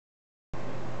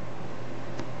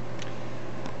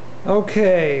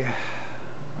Okay,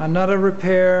 another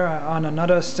repair on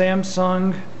another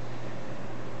Samsung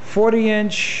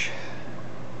 40-inch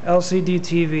LCD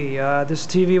TV. This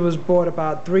TV was bought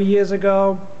about 3 years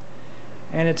ago,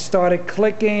 and it started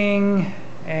clicking,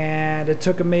 and it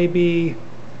took maybe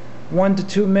 1 to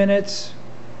 2 minutes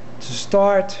to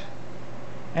start,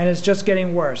 and it's just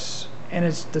getting worse. And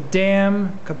it's the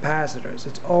damn capacitors.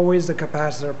 It's always the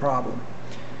capacitor problem.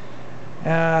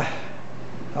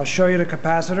 I'll show you the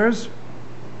capacitors.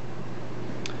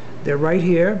 They're right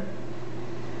here,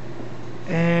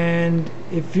 and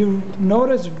if you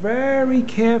notice very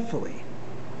carefully,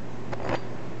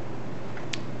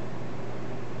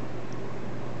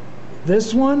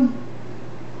 this one,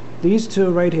 these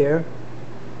two right here,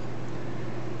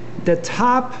 the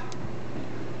top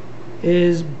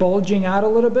is bulging out a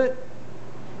little bit.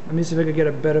 Let me see if I can get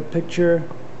a better picture.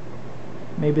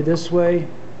 Maybe this way.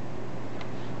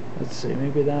 Let's see,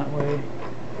 maybe that way.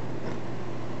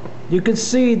 You can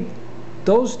see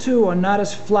those two are not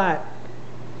as flat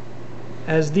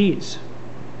as these.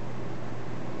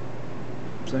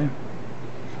 See?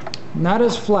 Not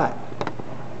as flat.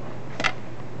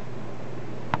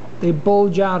 They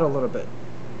bulge out a little bit.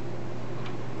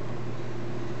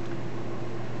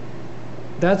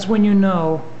 That's when you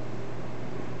know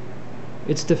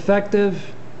it's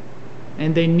defective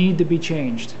and they need to be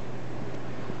changed.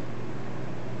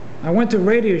 I went to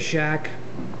Radio Shack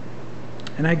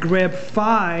and I grabbed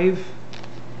 5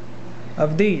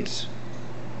 of these.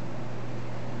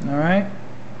 All right,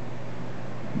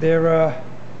 they're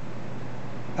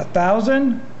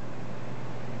 1,000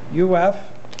 UF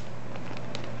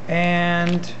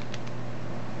and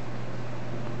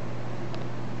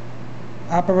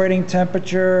operating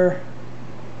temperature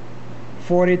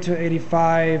 40 to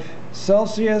 85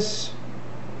 Celsius,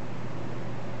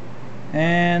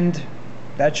 and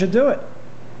that should do it.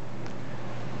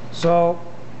 So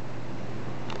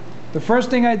the first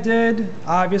thing I did,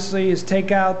 obviously, is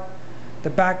take out the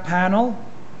back panel.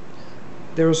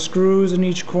 There are screws in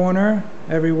each corner,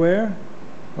 everywhere,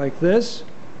 like this.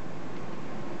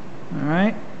 All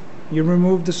right, you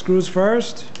remove the screws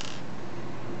first.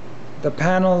 The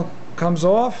panel comes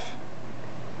off.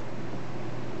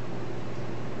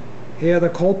 Here are the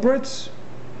culprits.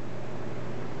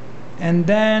 And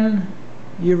then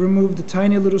you remove the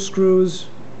tiny little screws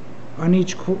on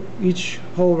each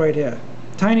hole right here.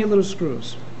 Tiny little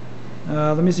screws.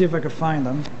 Let me see if I can find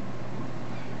them.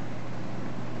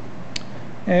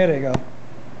 There they go.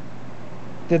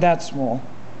 They're that small.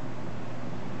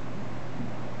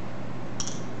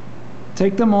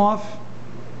 Take them off.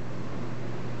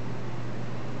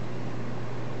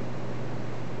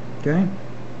 Okay.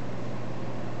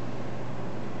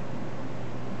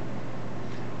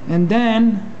 And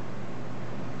then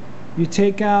you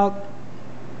take out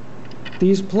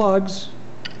these plugs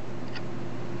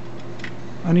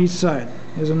on each side.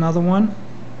 Here's another one.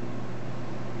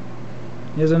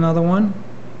 Here's another one.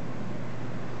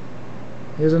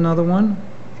 Here's another one.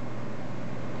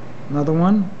 Another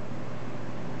one.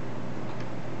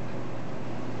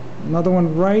 Another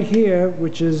one right here,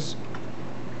 which is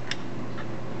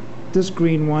this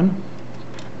green one,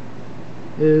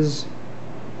 is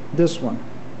this one.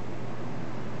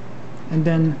 And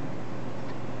then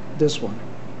this one.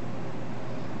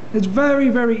 It's very,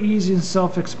 very easy and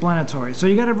self-explanatory. So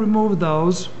you got to remove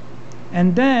those,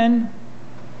 and then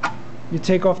you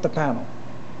take off the panel.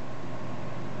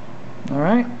 All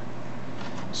right?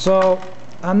 So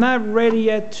I'm not ready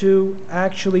yet to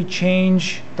actually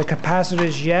change the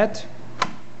capacitors yet,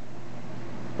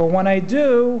 but when I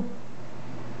do,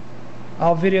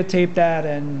 I'll videotape that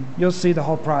and you'll see the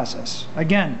whole process.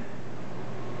 Again,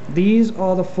 these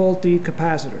are the faulty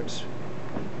capacitors.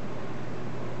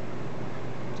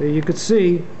 So you could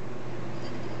see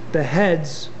the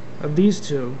heads of these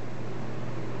two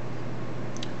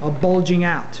are bulging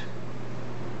out.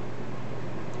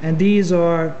 And these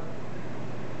are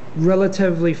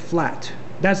relatively flat.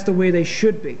 That's the way they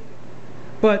should be.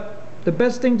 But the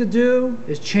best thing to do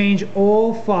is change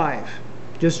all 5.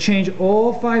 Just change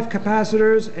all 5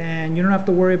 capacitors, and you don't have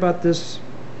to worry about this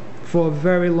for a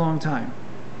very long time.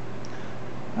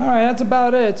 Alright, that's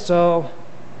about it. So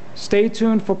stay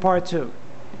tuned for part 2.